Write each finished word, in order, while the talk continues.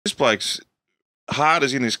bloke's heart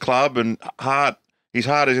is in his club and his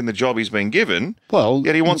heart is in the job he's been given, well,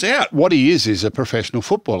 yet he wants out. What he is a professional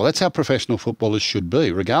footballer. That's how professional footballers should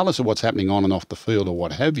be, regardless of what's happening on and off the field or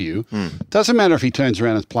what have you. Doesn't matter if he turns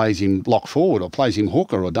around and plays him lock forward or plays him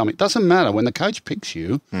hooker or dummy. It doesn't matter. When the coach picks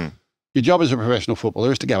you, your job as a professional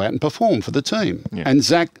footballer is to go out and perform for the team. Yeah. And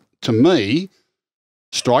Zac, to me,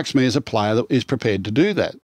 strikes me as a player that is prepared to do that.